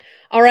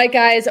All right,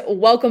 guys,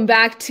 welcome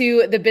back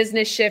to the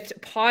Business Shift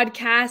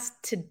podcast.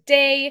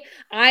 Today,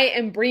 I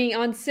am bringing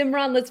on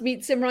Simran. Let's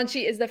meet Simran.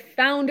 She is the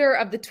founder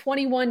of the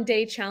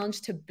 21-Day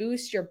Challenge to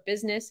Boost Your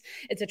Business.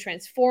 It's a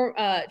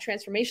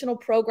transformational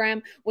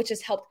program which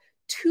has helped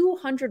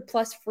 200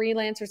 plus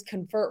freelancers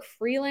convert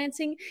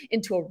freelancing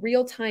into a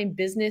real-time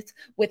business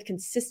with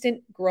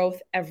consistent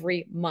growth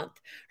every month.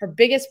 Her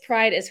biggest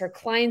pride is her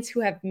clients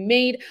who have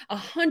made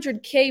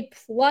 100K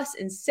plus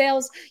in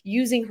sales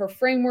using her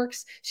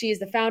frameworks. She is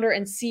the founder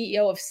and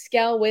CEO of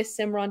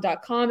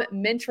ScaleWithSimran.com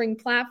mentoring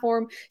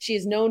platform. She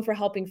is known for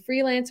helping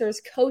freelancers,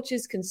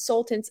 coaches,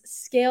 consultants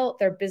scale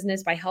their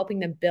business by helping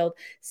them build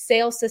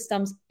sales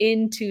systems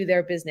into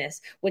their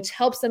business, which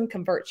helps them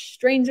convert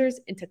strangers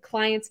into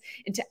clients,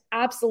 into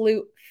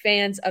absolute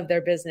fans of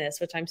their business,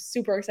 which I'm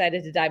super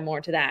excited to dive more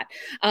into that.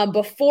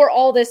 Before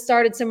all this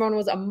started, Simran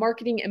was a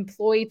marketing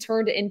employee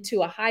turned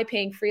into a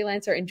high-paying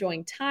freelancer,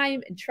 enjoying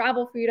time and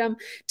travel freedom,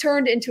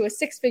 turned into a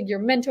six-figure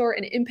mentor,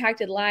 and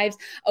impacted lives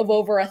of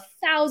over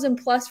 1,000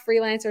 plus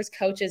freelancers,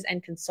 coaches,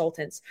 and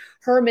consultants.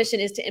 Her mission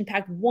is to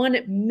impact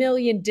 1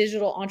 million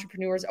digital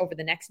entrepreneurs over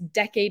the next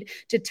decade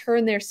to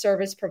turn their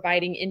service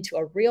providing into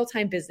a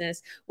real-time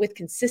business with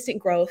consistent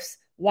growth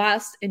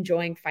whilst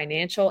enjoying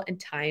financial and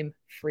time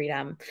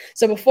freedom.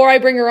 So before I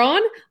bring her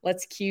on,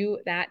 let's cue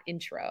that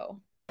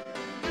intro.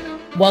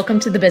 Welcome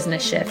to The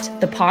Business Shift,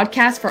 the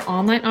podcast for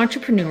online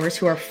entrepreneurs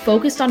who are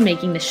focused on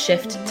making the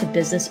shift to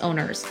business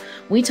owners.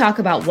 We talk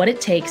about what it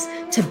takes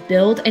to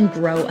build and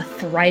grow a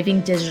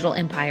thriving digital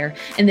empire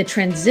and the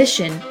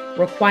transition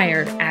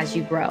required as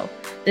you grow.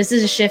 This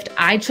is a shift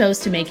I chose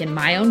to make in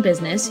my own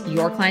business,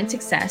 Your Client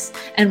Success,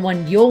 and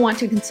one you'll want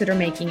to consider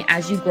making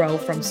as you grow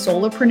from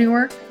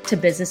solopreneur to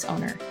business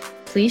owner.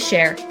 Please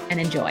share and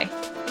enjoy.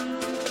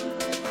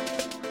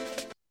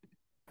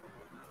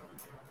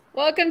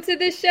 Welcome to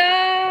the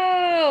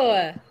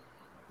show.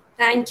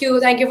 Thank you.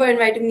 Thank you for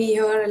inviting me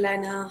here,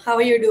 Alana. How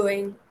are you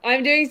doing?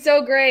 I'm doing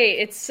so great.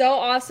 It's so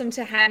awesome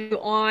to have you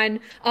on.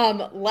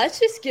 Let's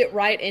just get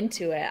right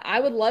into it. I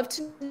would love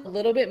to know a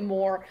little bit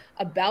more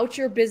about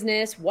your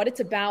business, what it's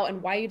about,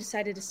 and why you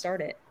decided to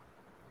start it.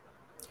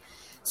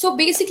 So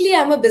basically,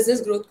 I'm a business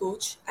growth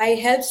coach. I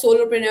help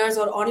solopreneurs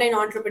or online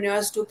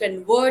entrepreneurs to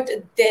convert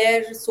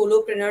their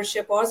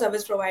solopreneurship or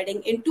service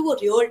providing into a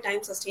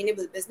real-time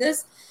sustainable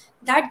business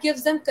that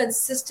gives them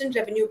consistent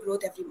revenue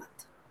growth every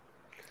month.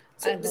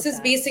 So this is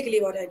basically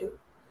what I do.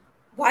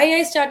 Why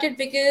I started,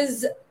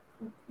 because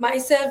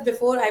myself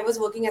before I was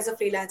working as a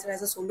freelancer,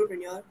 as a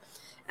solopreneur,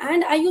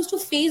 and I used to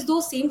face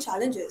those same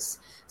challenges.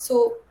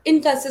 So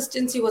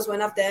inconsistency was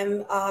one of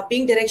them.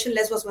 Being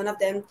directionless was one of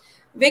them.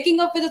 Waking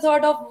up with the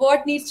thought of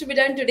what needs to be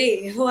done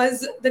today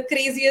was the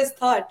craziest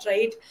thought,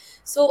 right?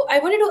 So I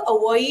wanted to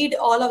avoid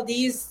all of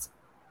these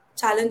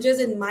challenges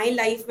in my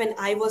life when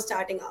I was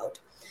starting out.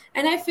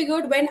 And I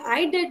figured when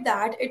I did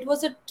that, it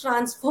was a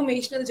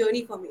transformational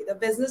journey for me. The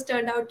business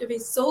turned out to be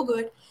so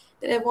good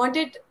that I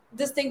wanted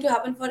this thing to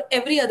happen for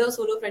every other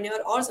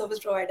solopreneur or service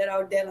provider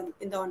out there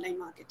in the online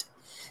market.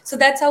 So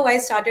that's how I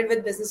started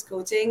with business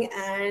coaching.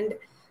 And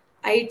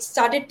I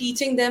started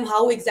teaching them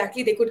how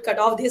exactly they could cut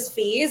off this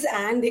phase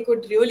and they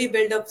could really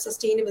build a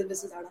sustainable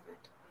business out of it.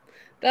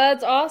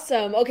 That's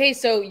awesome. Okay,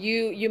 so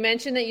you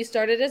mentioned that you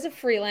started as a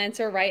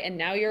freelancer, right? And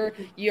now you're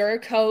a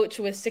coach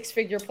with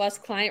six-figure plus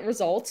client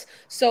results.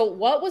 So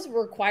what was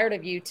required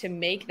of you to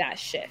make that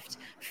shift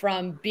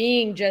from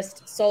being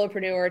just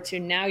solopreneur to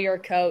now you're a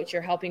coach,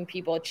 you're helping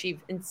people achieve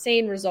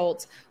insane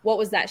results? What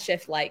was that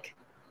shift like?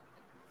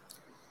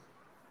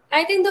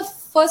 I think the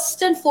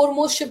first and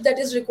foremost shift that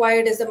is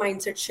required is the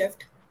mindset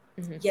shift.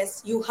 Mm-hmm.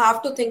 Yes, you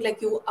have to think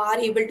like you are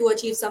able to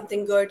achieve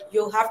something good.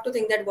 You have to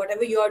think that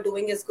whatever you are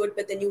doing is good,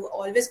 but then you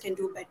always can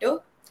do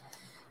better.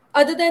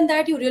 Other than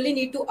that, you really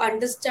need to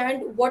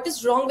understand what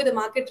is wrong with the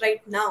market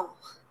right now.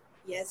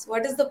 Yes,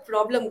 what is the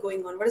problem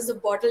going on? What is the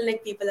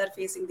bottleneck people are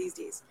facing these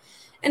days?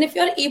 And if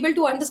you're able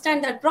to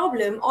understand that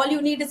problem, all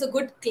you need is a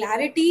good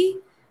clarity,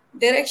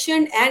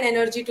 direction, and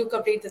energy to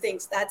complete the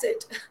things. That's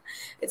it.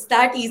 It's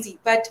that easy.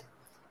 But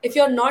if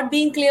you're not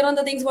being clear on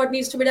the things what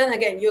needs to be done,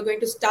 again, you're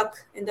going to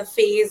stuck in the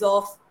phase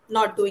of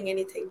not doing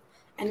anything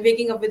and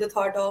waking up with the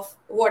thought of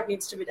what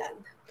needs to be done.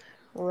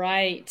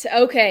 Right.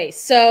 Okay.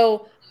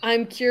 So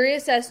I'm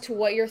curious as to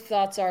what your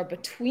thoughts are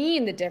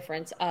between the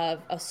difference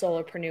of a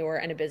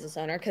solopreneur and a business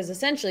owner, because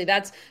essentially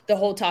that's the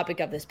whole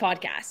topic of this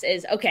podcast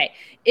is, okay,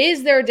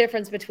 is there a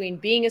difference between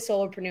being a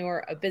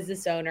solopreneur, a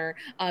business owner?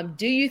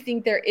 Do you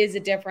think there is a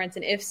difference?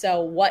 And if so,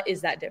 what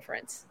is that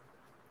difference?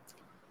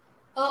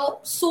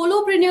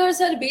 Solopreneurs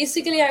are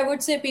basically, I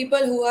would say, people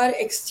who are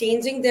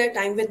exchanging their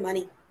time with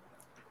money.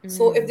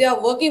 So if they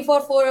are working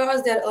for 4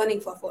 hours, they're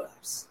earning for 4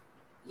 hours.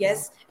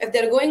 Yes. If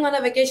they're going on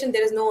a vacation,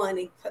 there is no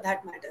earning for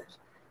that matter,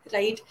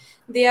 right?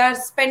 They are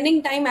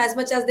spending time as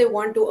much as they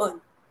want to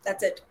earn.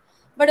 That's it.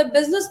 But a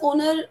business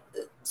owner,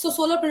 so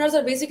solopreneurs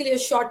are basically a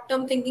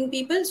short-term thinking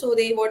people. So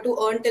they want to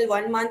earn till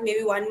 1 month,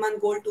 maybe 1 month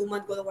goal, 2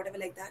 month goal, or whatever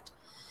like that.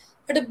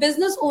 But a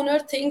business owner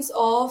thinks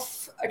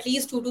of at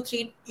least 2 to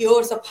 3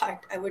 years apart,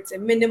 I would say,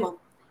 minimum.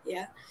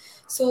 Yeah.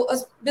 So a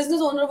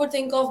business owner would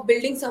think of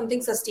building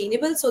something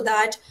sustainable so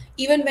that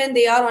even when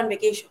they are on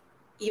vacation,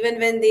 even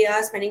when they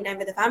are spending time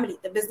with the family,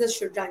 the business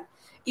should run.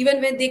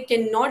 Even when they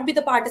cannot be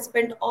the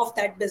participant of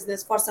that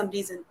business for some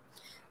reason,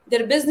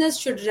 their business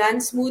should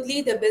run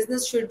smoothly. Their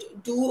business should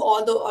do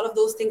all of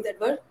those things that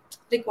were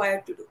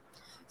required to do.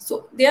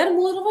 So they are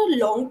more of a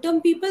long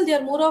term people. They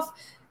are more of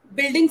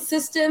building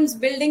systems,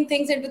 building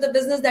things into the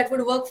business that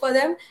would work for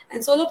them.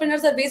 And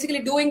solopreneurs are basically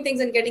doing things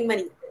and getting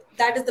money.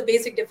 That is the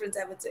basic difference,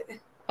 I would say.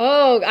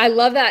 Oh, I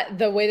love that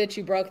the way that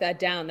you broke that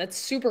down. That's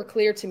super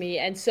clear to me.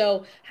 And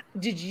so,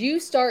 did you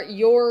start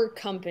your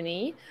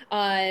company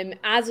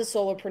as a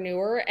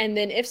solopreneur? And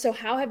then, if so,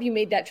 how have you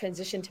made that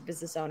transition to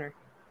business owner?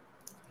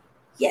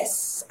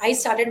 Yes, I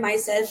started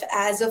myself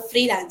as a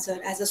freelancer,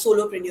 as a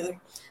solopreneur.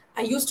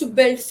 I used to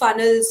build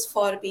funnels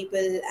for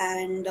people,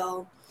 and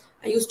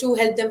I used to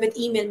help them with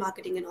email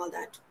marketing and all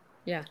that.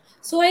 Yeah,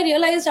 So I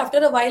realized after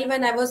a while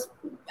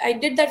I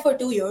did that for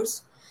 2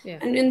 years. yeah.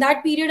 And in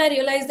that period, I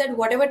realized that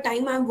whatever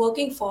time I'm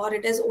working for,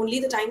 it is only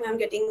the time I'm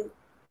getting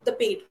the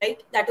paid,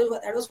 right? That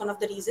was one of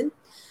the reason.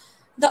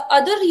 The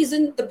other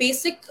reason, the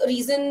basic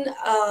reason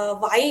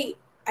why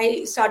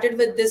I started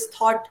with this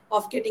thought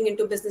of getting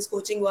into business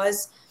coaching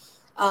was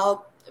uh,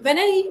 when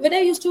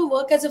I used to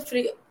work as a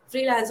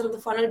freelancer, the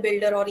funnel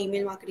builder or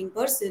email marketing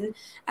person.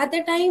 At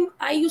that time,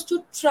 I used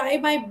to try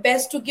my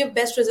best to give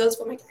best results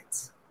for my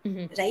clients,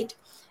 Hmm. right?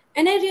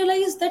 And I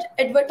realized that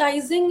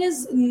advertising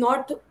is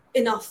not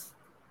enough.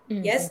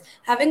 Hmm. Yes,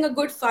 having a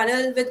good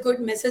funnel with good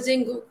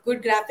messaging,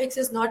 good graphics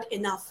is not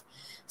enough.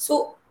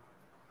 So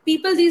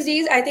people these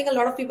days, I think a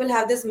lot of people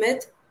have this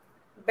myth: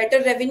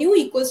 better revenue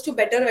equals to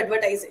better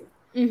advertising.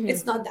 Hmm.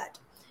 It's not that.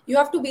 You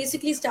have to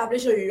basically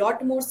establish a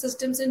lot more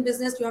systems in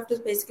business. You have to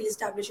basically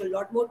establish a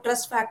lot more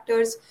trust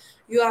factors.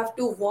 You have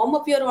to warm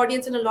up your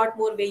audience in a lot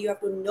more way. You have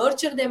to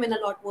nurture them in a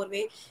lot more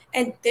way.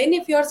 And then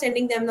if you're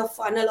sending them the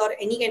funnel or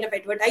any kind of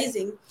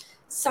advertising,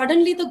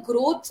 suddenly the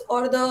growth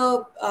or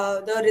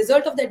the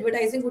result of the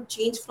advertising would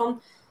change from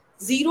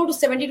 0 to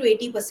 70 to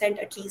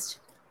 80% at least.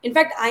 In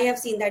fact, I have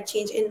seen that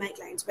change in my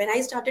clients when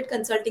I started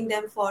consulting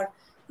them for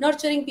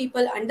nurturing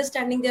people,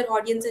 understanding their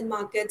audience and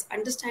markets,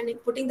 understanding,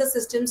 putting the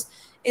systems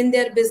in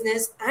their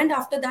business, and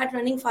after that,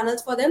 running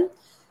funnels for them.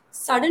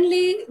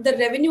 Suddenly, the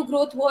revenue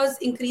growth was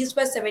increased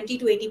by 70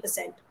 to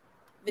 80%,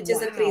 which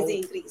is a crazy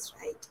Wow. increase,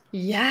 right?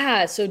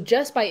 Yeah. So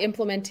just by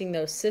implementing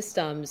those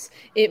systems,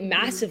 it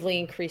massively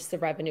increased the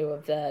revenue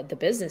of the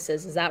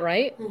businesses. Is that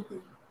right?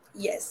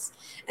 Yes,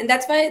 and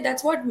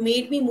that's what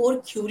made me more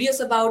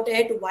curious about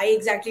it. Why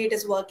exactly it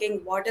is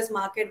working? What is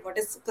market? What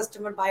is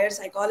customer buyer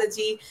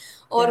psychology,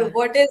 or Yeah.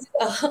 what is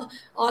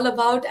all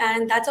about?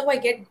 And that's how I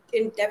get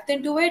in depth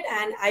into it.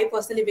 And I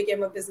personally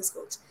became a business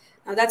coach.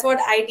 Now that's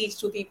what I teach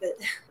to people.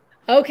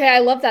 Okay, I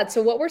love that.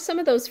 So, what were some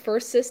of those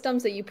first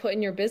systems that you put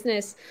in your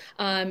business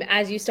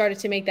as you started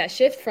to make that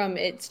shift from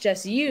it's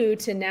just you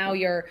to now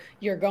you're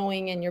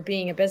going and you're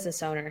being a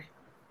business owner?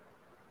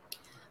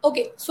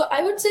 Okay, so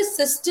I would say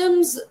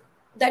systems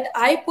that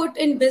I put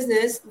in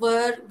business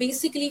were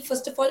basically,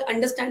 first of all,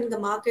 understanding the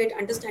market,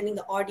 understanding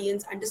the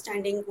audience,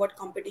 understanding what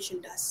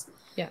competition does.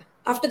 Yeah.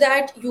 After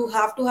that, you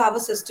have to have a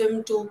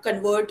system to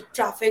convert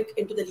traffic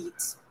into the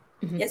leads.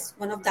 Hmm. Yes,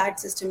 one of that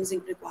systems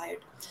is required.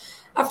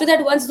 After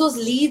that, once those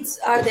leads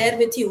are there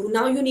with you,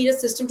 now you need a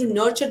system to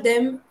nurture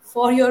them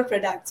for your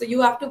product. So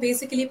you have to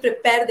basically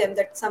prepare them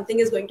that something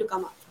is going to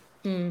come up.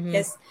 Hmm.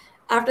 Yes.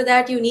 After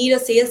that, you need a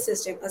sales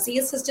system. A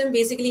sales system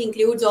basically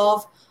includes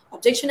of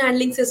objection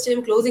handling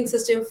system, closing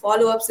system,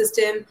 follow-up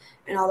system,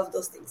 and all of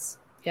those things.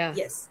 Yeah.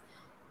 Yes.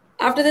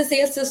 After the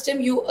sales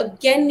system, you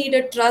again need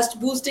a trust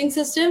boosting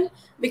system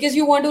because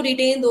you want to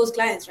retain those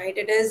clients, right?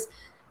 It is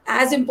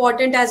as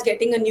important as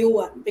getting a new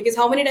one because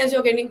how many times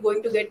you're going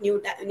to get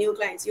new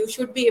clients? You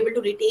should be able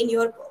to retain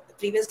your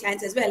previous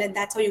clients as well, and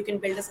that's how you can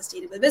build a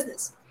sustainable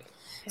business.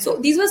 Yeah. So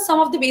these were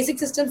some of the basic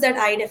systems that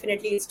I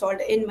definitely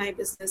installed in my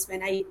business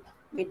when I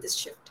made this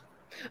shift.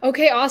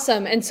 Okay,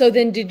 awesome. And so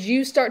then did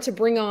you start to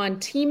bring on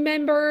team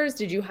members?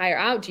 Did you hire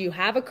out? Do you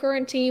have a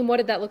current team? What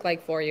did that look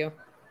like for you?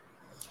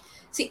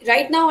 See,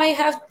 right now I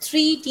have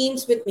three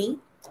teams with me.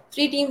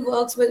 Three team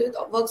works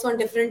on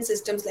different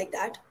systems like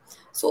that.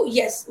 So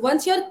yes,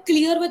 once you're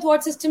clear with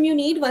what system you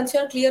need, once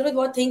you're clear with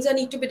what things are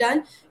need to be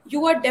done,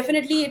 you are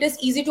definitely, it is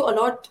easy to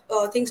allot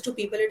things to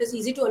people. It is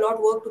easy to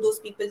allot work to those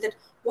people that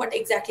what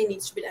exactly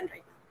needs to be done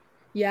right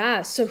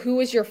Yeah. So who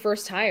was your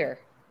first hire?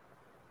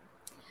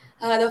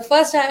 now. The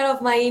first hire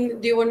of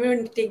mine, do you want me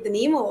to take the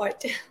name or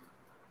what?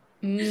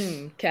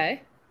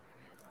 Okay.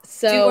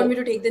 Do you want me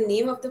So to take the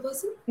name of the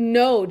person?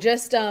 no,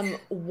 just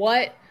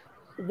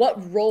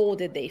what role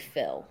did they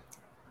fill?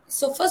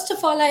 So first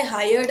of all, I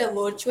hired a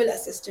virtual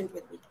assistant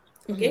with me.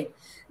 Hmm. Okay.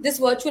 This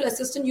virtual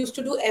assistant used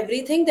to do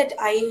everything that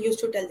I used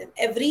to tell them.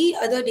 Every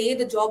other day,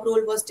 the job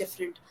role was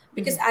different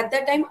because Hmm. at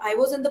that time, I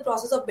was in the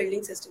process of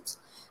building systems.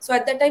 So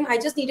at that time, I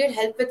just needed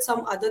help with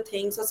some other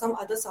things or some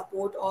other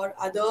support or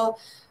other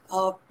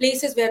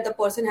places where the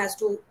person has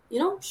to,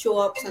 show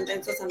up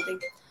sometimes or something.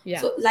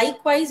 Yeah. So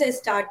likewise, I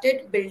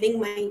started building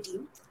my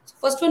team.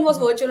 First one was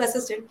virtual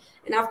assistant,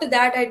 and after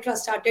that, I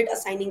started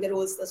assigning the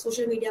roles: the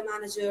social media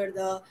manager,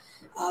 the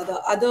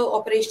other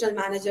operational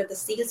manager, the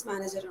sales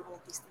manager, and all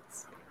of these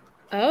things.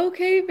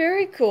 Okay,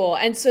 very cool.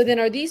 And so then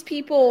are these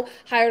people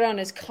hired on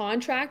as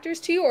contractors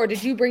too, or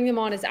did you bring them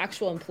on as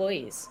actual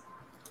employees?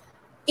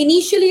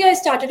 Initially, I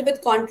started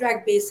with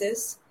contract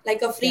basis,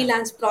 like a Yeah,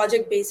 freelance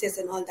project basis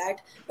and all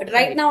that. But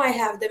right right. now, I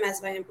have them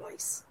as my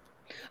employees.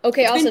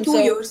 Okay, It's been awesome. two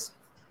So years.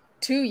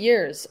 2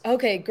 years.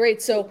 Okay,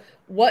 great. So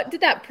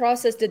did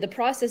the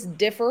process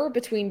differ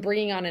between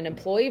bringing on an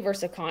employee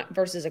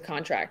versus a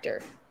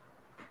contractor?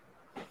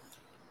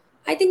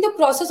 I think the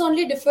process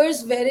only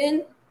differs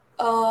wherein,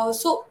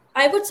 so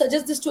I would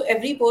suggest this to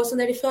every person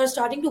that if you are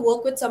starting to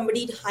work with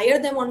somebody, hire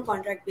them on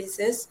contract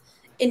basis,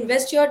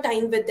 invest your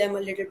time with them a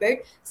little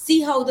bit,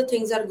 see how the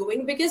things are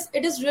going, because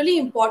it is really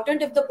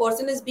important if the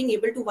person is being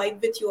able to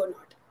vibe with you or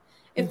not,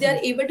 if they are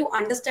Hmm. able to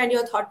understand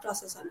your thought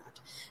process or not.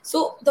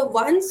 So the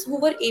ones who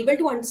were able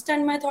to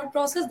understand my thought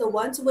process, the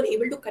ones who were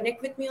able to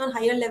connect with me on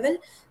higher level,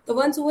 the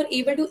ones who were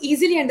able to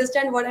easily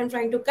understand what I'm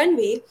trying to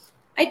convey,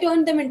 I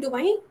turned them into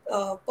my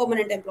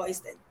permanent employees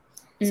then.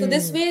 So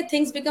this way,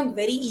 things become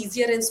very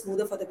easier and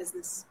smoother for the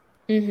business.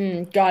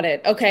 Got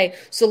it. Okay.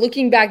 So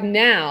looking back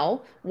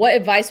now, what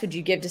advice would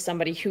you give to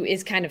somebody who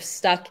is kind of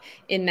stuck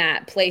in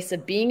that place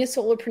of being a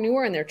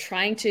solopreneur and they're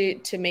trying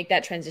to make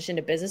that transition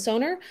to business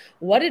owner?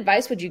 What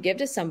advice would you give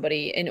to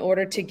somebody in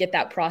order to get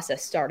that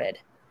process started?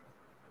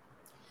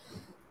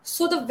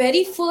 So the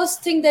very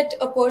first thing that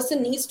a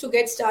person needs to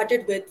get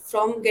started with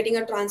from getting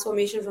a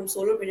transformation from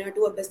solopreneur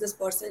to a business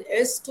person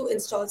is to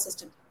install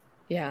system.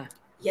 Yeah.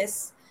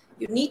 Yes,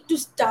 you need to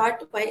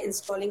start by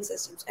installing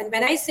systems. And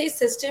when I say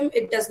system,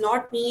 it does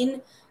not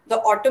mean the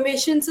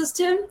automation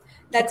system.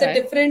 That's a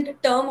Okay.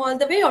 different term all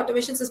the way.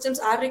 Automation systems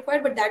are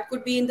required, but that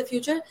could be in the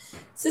future.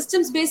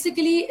 Systems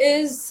basically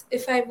is,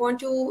 if I want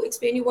to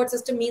explain you what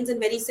system means in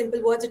very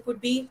simple words, it would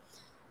be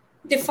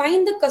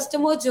define the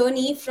customer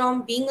journey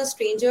from being a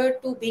stranger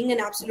to being an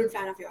absolute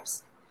fan of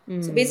yours.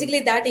 So Mm, basically,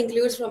 that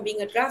includes from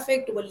being a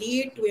traffic to a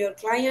lead to your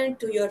client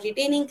to your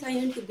retaining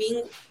client to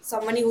being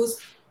somebody who's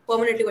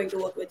permanently going to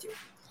work with you.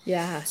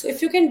 yeah. So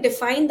if you can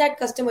define that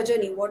customer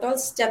journey, what all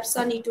steps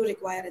are need to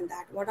require in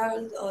that, what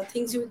are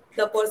things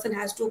the person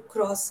has to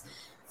cross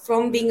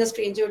from being a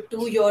stranger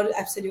to your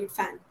absolute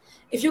fan.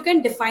 If you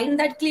can define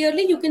that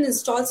clearly, you can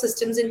install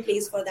systems in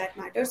place for that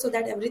matter so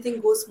that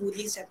everything goes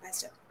smoothly step by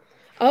step.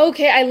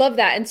 Okay, I love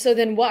that. And so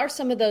then what are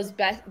some of those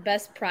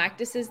best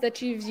practices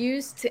that you've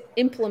used to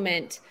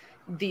implement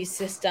these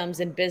systems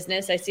in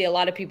business? I see a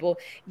lot of people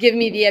give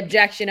me the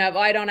objection of, oh,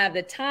 I don't have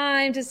the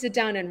time to sit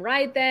down and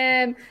write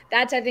them,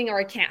 that type of thing, or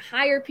I can't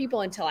hire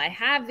people until I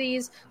have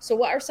these. So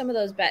what are some of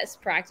those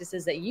best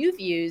practices that you've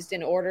used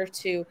in order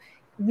to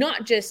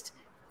not just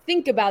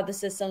think about the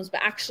systems,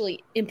 but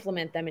actually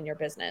implement them in your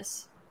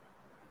business?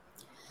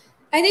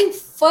 I think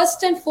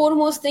first and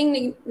foremost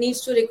thing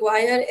needs to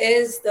require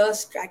is the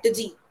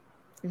strategy.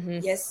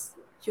 Hmm. Yes,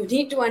 you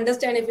need to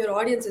understand if your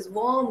audience is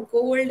warm,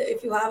 cold,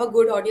 if you have a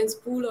good audience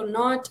pool or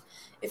not,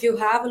 if you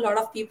have a lot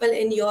of people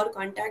in your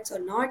contacts or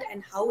not,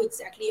 and how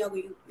exactly are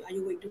you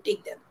going to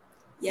take them.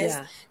 Yes,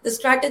 Yeah. the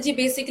strategy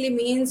basically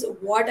means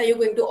what are you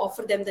going to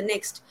offer them the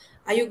next.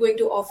 Are you going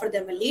to offer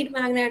them a lead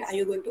magnet? Are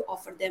you going to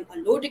offer them a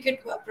low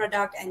ticket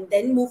product and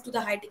then move to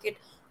the high ticket?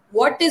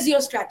 What is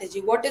your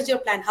strategy? What is your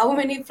plan? How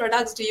many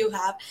products do you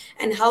have,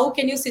 and how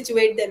can you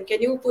situate them?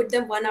 Can you put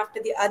them one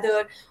after the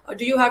other, or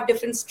do you have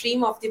different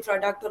stream of the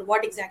product, or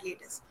what exactly it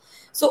is?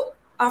 So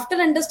after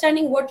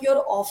understanding what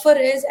your offer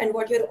is and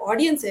what your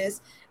audience is,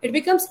 it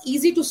becomes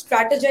easy to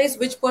strategize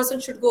which person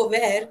should go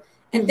where,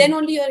 and then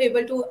only you're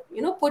able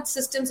to put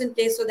systems in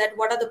place so that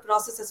what are the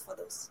processes for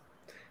those.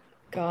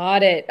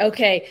 Got it.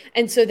 Okay.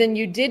 And so then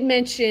you did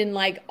mention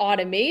like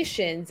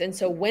automations. And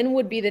so when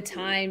would be the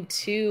time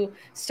to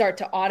start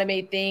to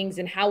automate things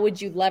and how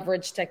would you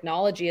leverage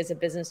technology as a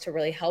business to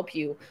really help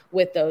you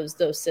with those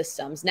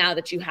systems now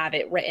that you have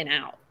it written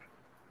out?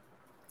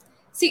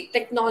 See,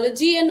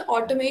 technology and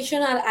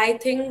automation are, I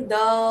think,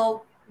 the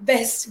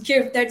best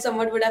gift that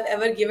someone would have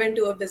ever given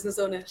to a business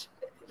owner,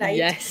 right?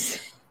 Yes.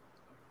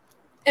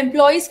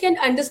 Employees can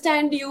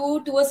understand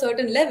you to a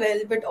certain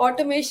level, but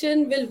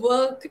automation will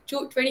work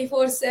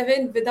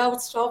 24/7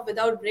 without stop,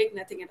 without break,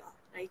 nothing at all,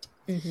 right?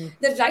 Hmm.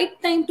 The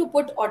right time to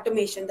put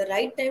automation, the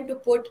right time to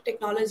put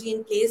technology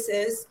in place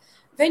is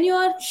when you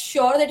are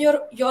sure that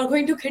you're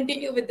going to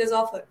continue with this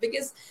offer.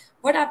 Because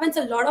what happens,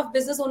 a lot of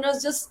business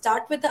owners just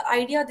start with the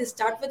idea, they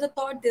start with the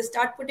thought, they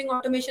start putting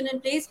automation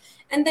in place,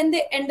 and then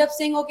they end up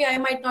saying, okay, I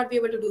might not be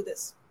able to do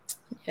this.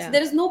 So Yeah.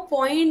 there is no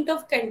point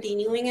of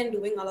continuing and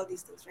doing all of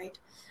these things, right?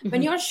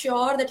 When Hmm. you're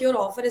sure that your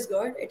offer is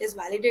good, it is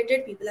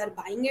validated, people are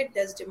buying it,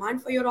 there's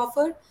demand for your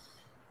offer,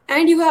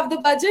 and you have the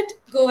budget,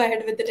 go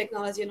ahead with the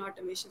technology and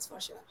automations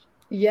for sure.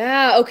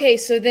 Yeah. Okay.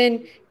 So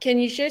then, can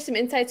you share some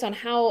insights on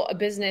how a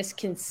business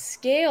can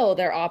scale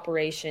their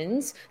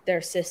operations,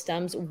 their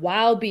systems,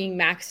 while being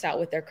maxed out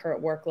with their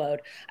current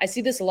workload? I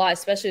see this a lot,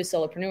 especially with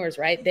solopreneurs,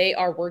 right? They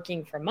are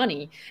working for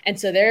money. And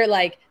so they're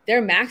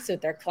maxed with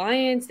their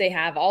clients. They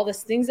have all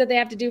these things that they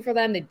have to do for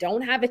them. They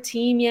don't have a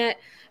team yet.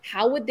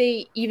 How would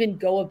they even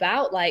go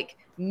about like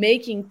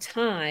making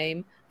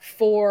time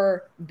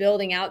for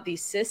building out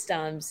these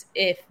systems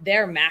if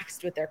they're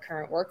maxed with their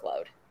current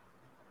workload?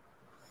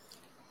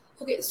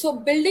 Okay, so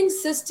building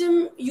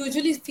system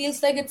usually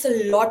feels like it's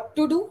a lot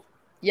to do,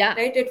 Yeah.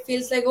 right? It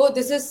feels like, oh,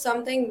 this is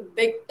something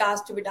big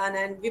task to be done,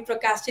 and we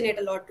procrastinate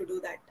a lot to do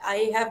that.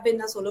 I have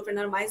been a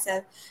solopreneur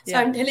myself, so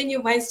Yeah. I'm telling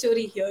you my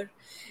story here,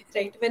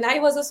 right? When I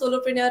was a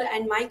solopreneur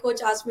and my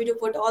coach asked me to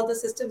put all the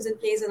systems in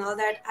place and all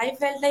that, I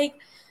felt like,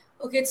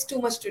 okay, it's too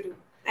much to do.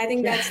 I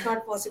think Yeah. that's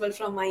not possible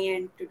from my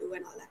end to do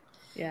and all that.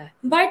 Yeah.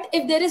 But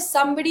if there is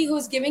somebody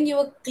who's giving you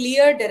a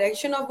clear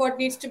direction of what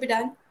needs to be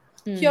done,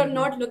 you're Hmm.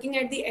 not looking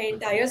at the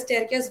entire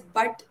staircase,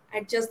 but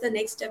at just the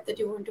next step that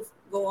you want to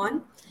go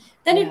on,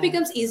 then it Yeah.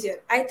 becomes easier.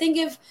 I think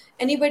if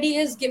anybody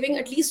is giving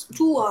at least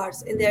 2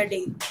 hours in their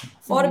day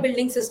for Hmm.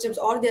 building systems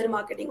or their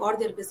marketing or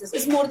their business,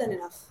 is more than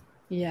enough.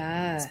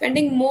 Yeah.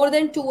 Spending more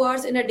than 2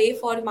 hours in a day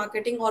for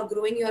marketing or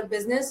growing your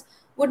business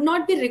would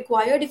not be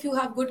required if you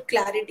have good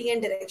clarity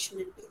and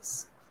direction in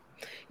place.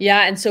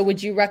 Yeah. And so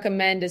would you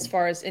recommend, as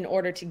far as in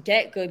order to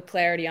get good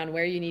clarity on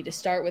where you need to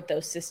start with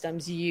those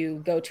systems,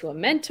 you go to a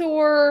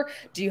mentor?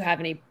 Do you have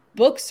any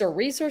books or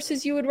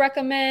resources you would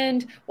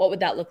recommend? What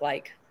would that look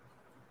like?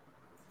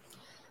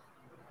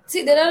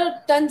 See, there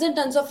are tons and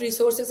tons of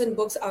resources and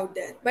books out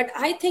there, but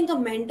I think a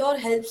mentor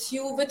helps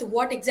you with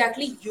what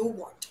exactly you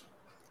want,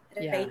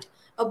 Yeah. right?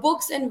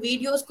 Books and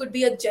videos could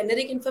be a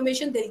generic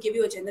information. They'll give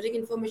you a generic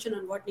information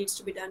on what needs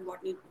to be done,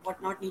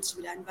 what not needs to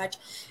be done. But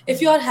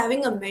if you Hmm. are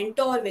having a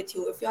mentor with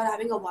you, if you are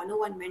having a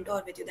one-on-one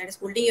mentor with you that is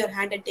holding your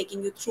hand and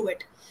taking you through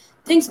it,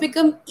 things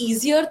become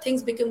easier,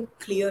 things become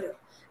clearer.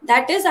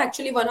 That is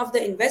actually one of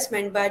the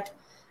investment, but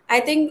I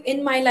think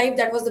in my life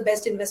that was the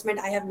best investment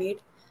I have made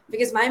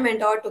because my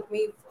mentor took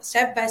me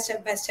step by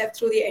step by step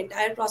through the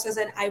entire process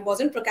and I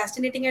wasn't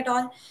procrastinating at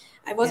all.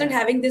 I wasn't Yeah.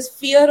 having this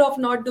fear of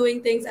not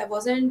doing things. I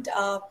wasn't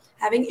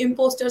having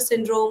imposter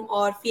syndrome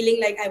or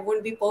feeling like I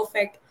won't be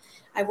perfect.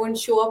 I won't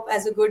show up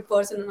as a good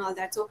person and all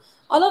that. So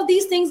all of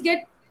these things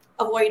get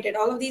avoided.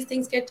 All of these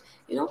things get,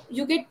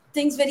 you get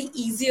things very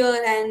easier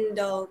and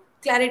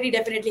clarity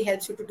definitely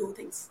helps you to do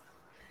things.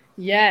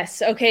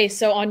 Yes. Okay.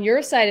 So on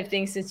your side of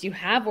things, since you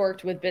have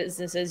worked with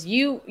businesses,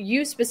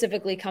 you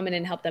specifically come in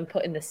and help them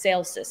put in the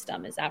sales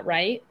system. Is that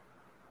right?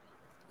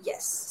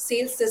 Yes,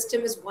 sales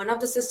system is one of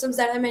the systems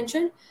that I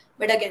mentioned.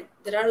 But again,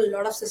 there are a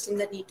lot of systems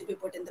that need to be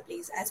put in the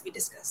place as we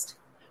discussed.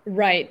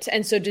 Right.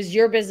 And so does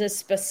your business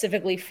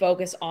specifically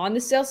focus on the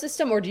sales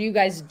system, or do you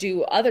guys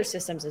do other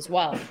systems as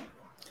well?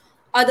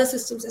 Other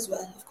systems as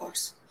well, of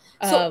course.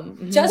 So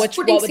Mhm. just Which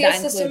putting what would that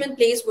sales system include? in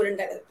place wouldn't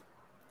help.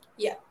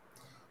 Yeah.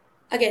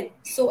 Again,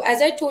 so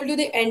as I told you,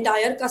 the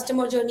entire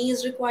customer journey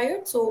is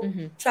required. So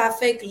Hmm.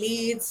 traffic,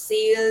 leads,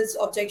 sales,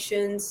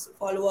 objections,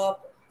 follow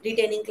up,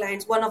 retaining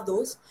clients, one of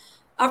those.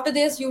 After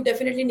this, you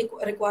definitely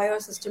require a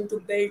system to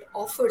build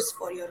offers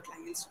for your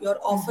clients. Your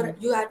offer,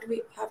 Hmm. you have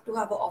to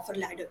have an offer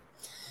ladder.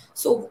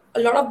 So a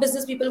lot of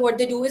business people, what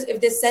they do is if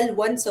they sell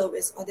one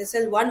service or they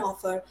sell one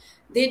offer,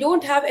 they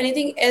don't have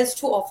anything else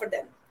to offer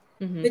them,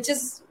 Hmm. which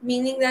is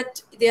meaning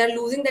that they are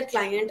losing that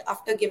client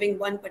after giving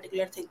one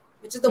particular thing,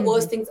 which is the Hmm.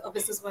 worst thing a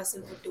business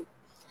person would do.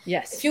 If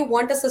Yes. you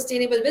want a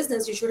sustainable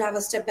business, you should have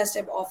a step by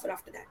step offer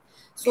after that.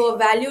 So, a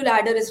value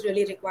ladder is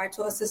really required.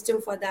 So, a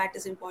system for that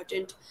is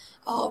important.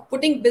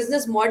 Putting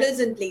business models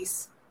in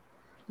place,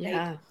 right?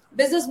 Yeah.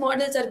 Business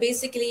models are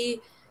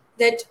basically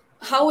that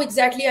how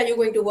exactly are you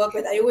going to work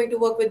with? Are you going to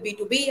work with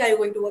B2B? Are you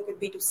going to work with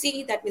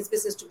B2C? That means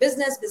business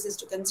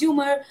to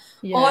consumer.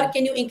 Or Yeah.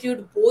 can you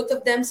include both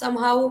of them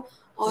somehow?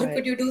 Or Right.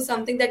 could you do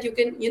something that you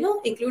can,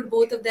 include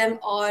both of them?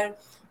 Or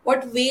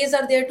what ways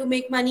are there to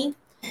make money?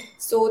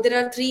 So there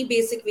are three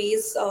basic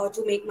ways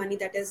to make money.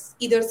 That is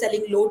either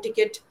selling low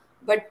ticket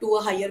but to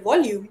a higher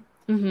volume,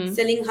 Hmm.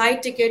 selling high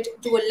ticket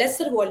to a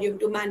lesser volume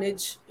to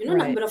manage Right.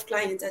 number of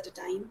clients at a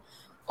time,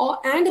 or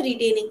and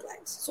retaining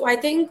clients. So I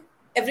think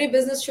every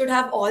business should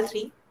have all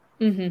three.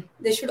 Hmm.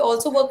 They should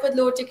also work with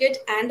low ticket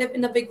and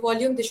in a big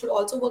volume. They should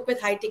also work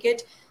with high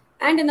ticket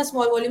and in a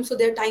small volume, so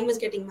their time is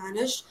getting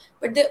managed.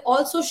 But they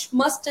also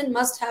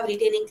must have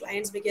retaining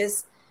clients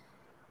because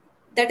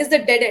that is the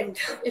dead end.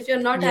 If you're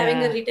not having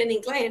a Yeah.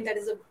 retaining client, that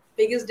is the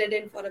biggest dead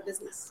end for a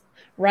business.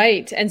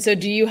 Right. And so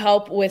do you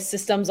help with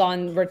systems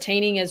on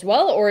retaining as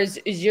well, or is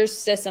your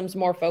systems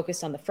more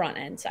focused on the front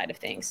end side of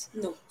things?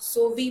 No.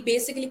 So we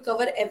basically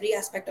cover every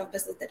aspect of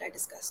business that I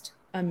discussed. So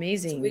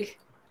Amazing. we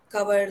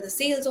cover the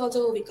sales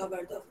also, we cover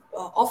the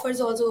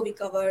offers also, we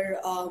cover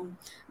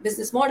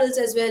business models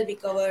as well, we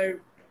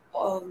cover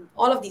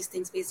all of these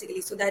things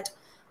basically, so that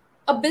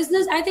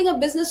I think a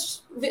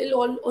business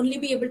will only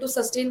be able to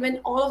sustain when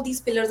all of these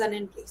pillars are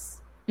in place.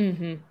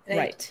 Hmm. Right?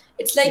 Right.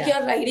 It's like Yeah.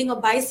 you're riding a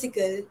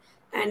bicycle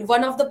and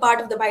one of the part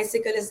of the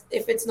bicycle is,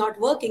 if it's not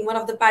working, one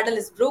of the paddle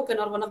is broken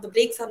or one of the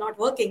brakes are not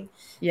working,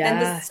 then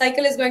the Yeah.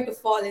 cycle is going to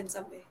fall in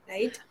some way,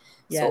 right? So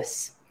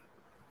Yes.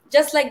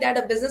 just like that,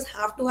 a business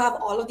have to have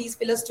all of these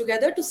pillars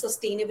together to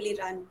sustainably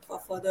run for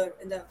further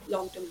in the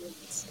long term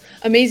goals.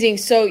 Amazing.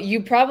 So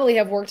you probably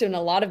have worked in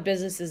a lot of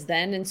businesses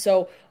then. And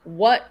so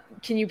what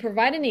can you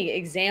provide any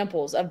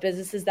examples of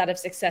businesses that have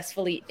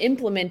successfully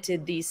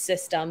implemented these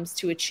systems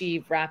to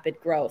achieve rapid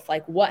growth?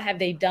 Like what have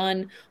they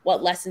done?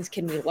 What lessons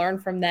can we learn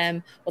from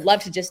them? Would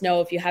love to just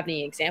know if you have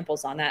any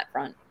examples on that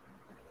front.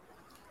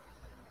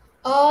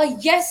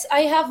 Yes,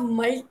 I have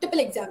multiple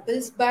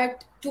examples,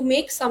 but to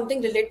make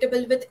something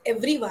relatable with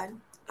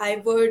everyone, I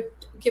would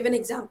give an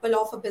example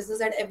of a business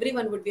that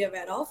everyone would be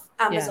aware of,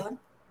 Yeah. Amazon,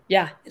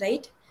 Yeah.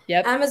 right?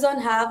 Yep. Amazon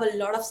have a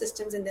lot of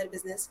systems in their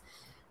business.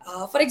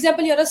 For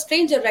example, you're a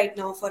stranger right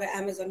now for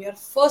Amazon. You're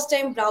first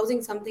time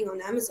browsing something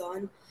on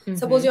Amazon.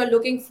 Suppose Mm-hmm. you're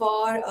looking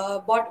for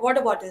a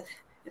water bottle,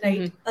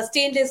 right? Mm-hmm. A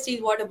stainless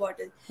steel water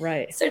bottle.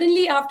 Right.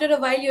 Suddenly, after a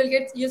while,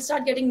 you'll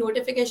start getting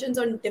notifications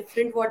on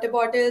different water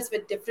bottles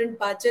with different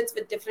budgets,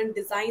 with different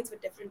designs,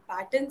 with different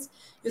patterns.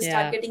 You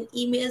start Yeah. getting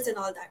emails and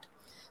all that.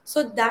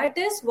 So that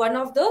is one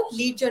of the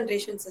lead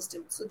generation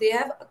systems. So they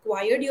have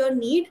acquired your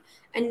need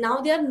and now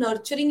they are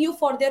nurturing you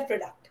for their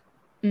product.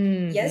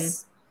 Mm-hmm.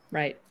 Yes.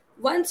 Right.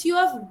 Once you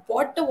have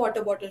bought a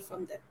water bottle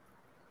from them,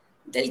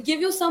 they'll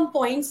give you some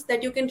points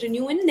that you can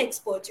renew in next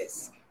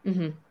purchase.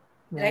 Mm-hmm.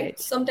 Right? Right.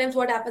 Sometimes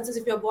what happens is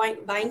if you're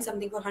buying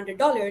something for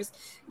 $100,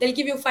 they'll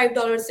give you $5,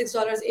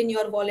 $6 in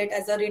your wallet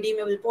as a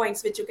redeemable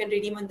points, which you can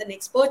redeem on the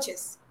next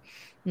purchase.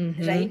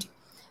 Mm-hmm. Right?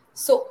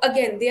 So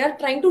again, they are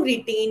trying to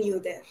retain you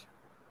there.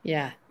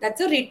 Yeah.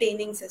 That's a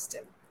retaining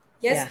system.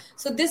 Yes. Yeah.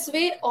 So this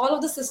way, all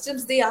of the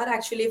systems they are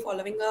actually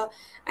following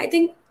I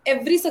think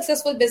every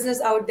successful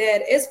business out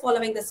there is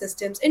following the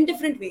systems in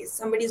different ways.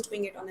 Somebody is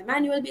doing it on a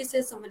manual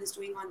basis, someone is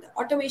doing on the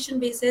automation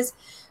basis. So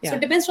Yeah.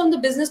 it depends from the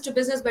business to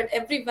business, but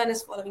everyone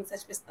is following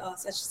such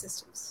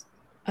systems.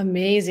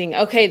 Amazing.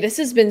 Okay, this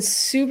has been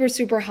super,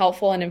 super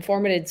helpful and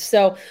informative.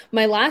 So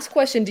my last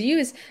question to you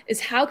is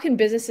how can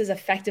businesses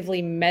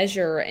effectively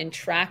measure and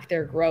track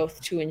their growth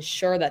to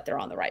ensure that they're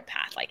on the right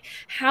path? Like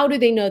how do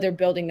they know they're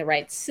building the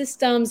right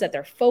systems, that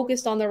they're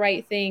focused on the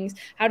right things?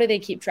 How do they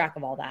keep track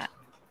of all that?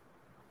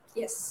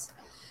 Yes.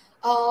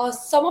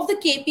 Some of the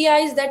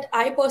KPIs that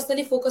I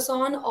personally focus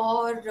on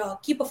are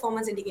key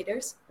performance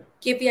indicators.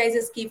 KPIs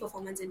is key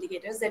performance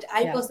indicators that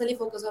I Yeah. personally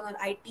focus on, or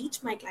I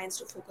teach my clients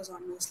to focus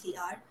on mostly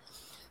are.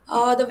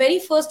 The very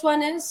first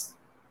one is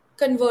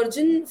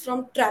conversion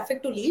from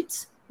traffic to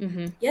leads.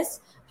 Mm-hmm. Yes,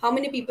 how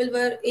many people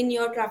were in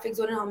your traffic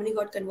zone and how many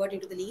got converted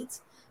into the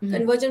leads. Mm-hmm.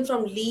 Conversion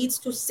from leads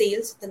to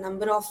sales, the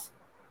number of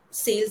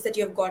sales that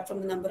you have got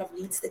from the number of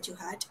leads that you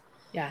had.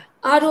 Yeah.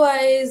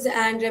 ROIs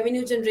and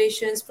revenue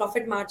generations,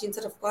 profit margins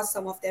are, of course,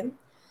 some of them.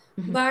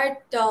 Mm-hmm.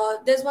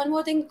 But there's one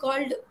more thing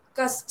called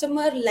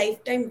customer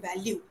lifetime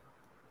value.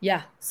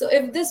 Yeah. So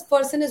if this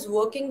person is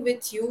working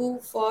with you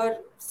for,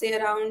 say,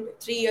 around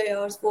 3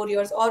 years, 4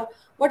 years, or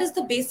what is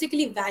the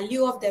basically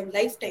value of them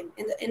lifetime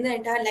in the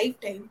entire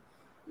lifetime?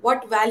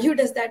 What value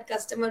does that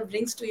customer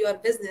brings to your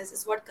business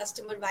is what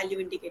customer value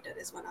indicator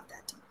is one of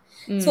that.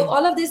 So Mm.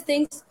 all of these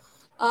things,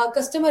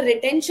 customer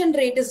retention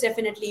rate is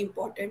definitely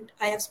important.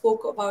 I have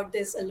spoke about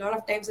this a lot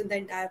of times in the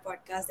entire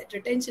podcast that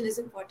retention is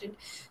important.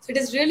 So it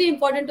is really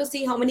important to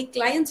see how many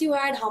clients you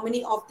had, how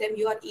many of them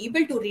you are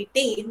able to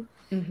retain,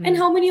 and Mm-hmm.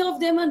 how many of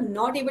them are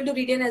not able to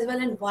retain as well,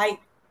 and why.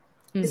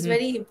 It is Mm-hmm.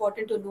 very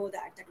important to know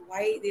that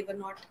why they were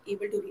not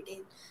able to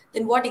retain.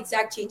 Then what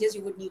exact changes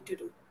you would need to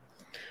do.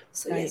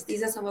 So yes, Right.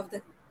 these are some of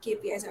the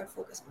KPIs I would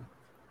focus on.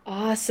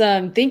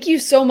 Awesome. Thank you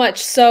so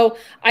much. So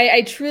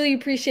I truly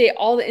appreciate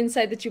all the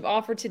insight that you've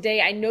offered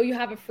today. I know you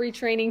have a free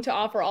training to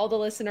offer all the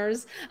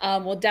listeners.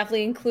 We'll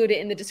definitely include it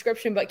in the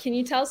description, but can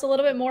you tell us a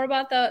little bit more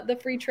about the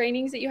free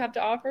trainings that you have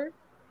to offer?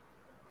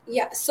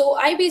 Yeah, so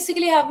I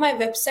basically have my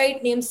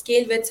website named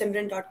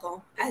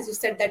scalewithsimran.com. As you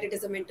said, that it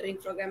is a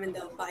mentoring program in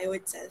the bio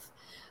itself.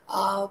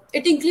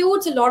 It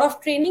includes a lot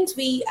of trainings.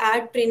 We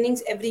add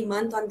trainings every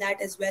month on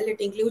that as well. It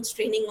includes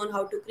training on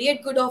how to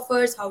create good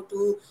offers, how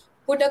to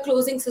put a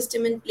closing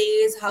system in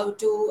place, how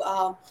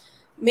to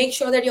make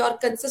sure that you're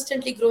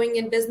consistently growing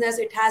in business.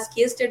 It has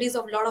case studies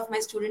of a lot of my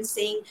students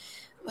saying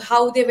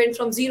how they went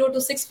from zero to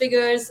six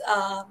figures,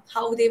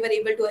 how they were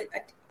able to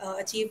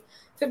achieve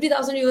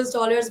 50,000 US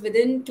dollars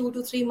within 2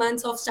 to 3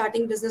 months of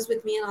starting business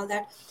with me and all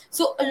that.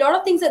 So a lot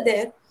of things are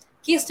there.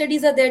 Case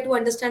studies are there to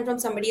understand from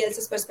somebody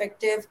else's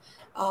perspective.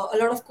 A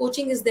lot of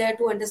coaching is there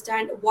to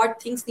understand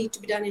what things need to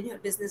be done in your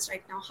business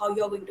right now, how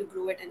you're going to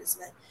grow it and as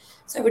well.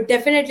 So I would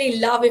definitely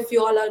love if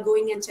you all are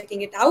going and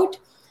checking it out.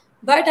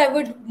 But I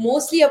would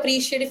mostly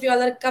appreciate if you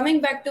all are coming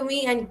back to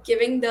me and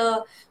giving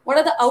the what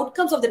are the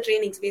outcomes of the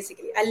trainings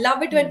basically. I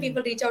love it when Mm.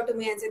 people reach out to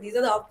me and say these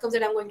are the outcomes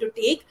that I'm going to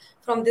take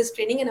from this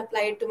training and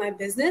apply it to my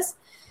business.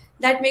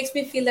 That makes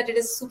me feel that it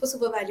is super,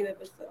 super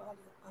valuable for all of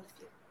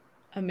you.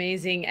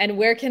 Amazing. And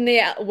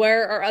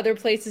where are other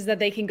places that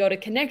they can go to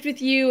connect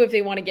with you if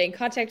they want to get in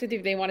contact with you,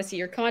 if they want to see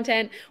your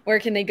content, where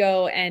can they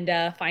go and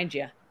find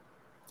you?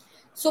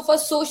 So for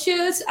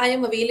socials, I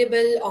am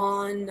available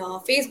on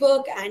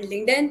Facebook and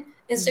LinkedIn.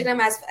 Instagram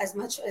as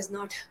much as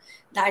not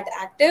that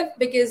active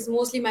because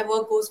mostly my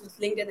work goes with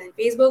LinkedIn and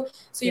Facebook.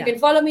 So you Yeah. can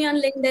follow me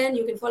on LinkedIn,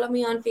 you can follow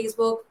me on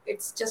Facebook.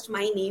 It's just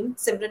my name,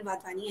 Simran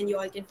Wadhwani, and you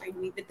all can find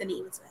me with the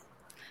name as well.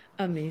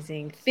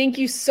 Amazing. Thank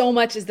you so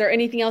much. Is there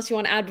anything else you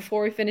want to add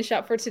before we finish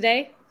up for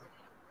today?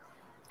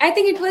 I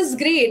think it was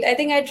great. I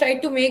think I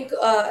tried to make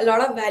a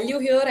lot of value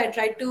here. I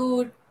tried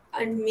to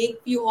and make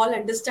you all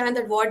understand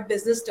that what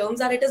business terms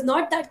are. It is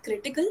not that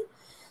critical.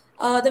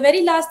 The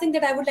very last thing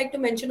that I would like to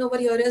mention over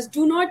here is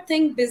do not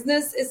think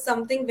business is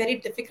something very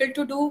difficult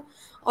to do,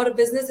 or a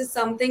business is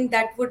something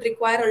that would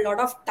require a lot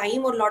of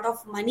time or a lot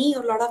of money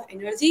or a lot of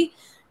energy.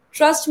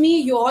 Trust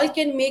me, you all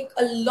can make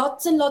a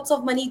lots and lots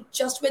of money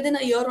just within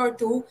a year or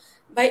two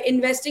by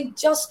investing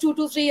just 2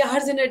 to 3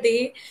 hours in a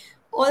day,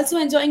 also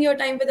enjoying your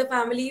time with the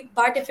family.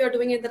 But if you're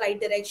doing it in the right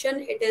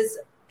direction, it is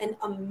an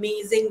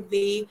amazing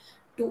way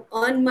to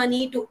earn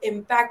money, to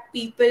impact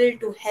people,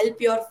 to help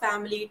your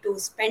family, to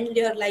spend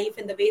your life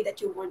in the way that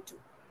you want to.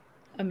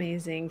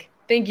 Amazing.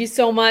 Thank you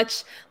so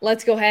much.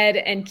 Let's go ahead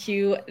and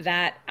cue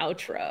that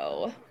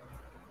outro.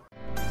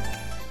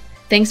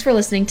 Thanks for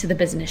listening to The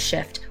Business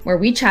Shift, where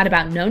we chat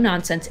about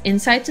no-nonsense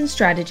insights and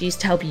strategies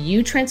to help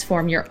you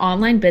transform your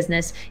online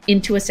business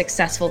into a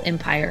successful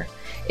empire.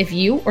 If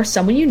you or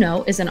someone you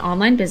know is an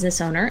online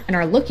business owner and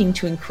are looking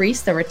to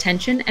increase the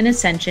retention and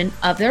ascension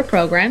of their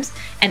programs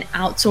and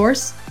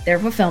outsource their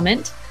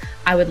fulfillment,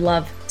 I would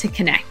love to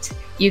connect.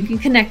 You can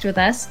connect with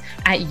us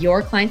at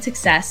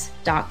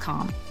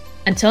yourclientsuccess.com.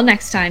 Until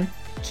next time,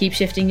 keep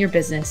shifting your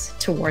business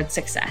towards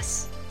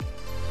success.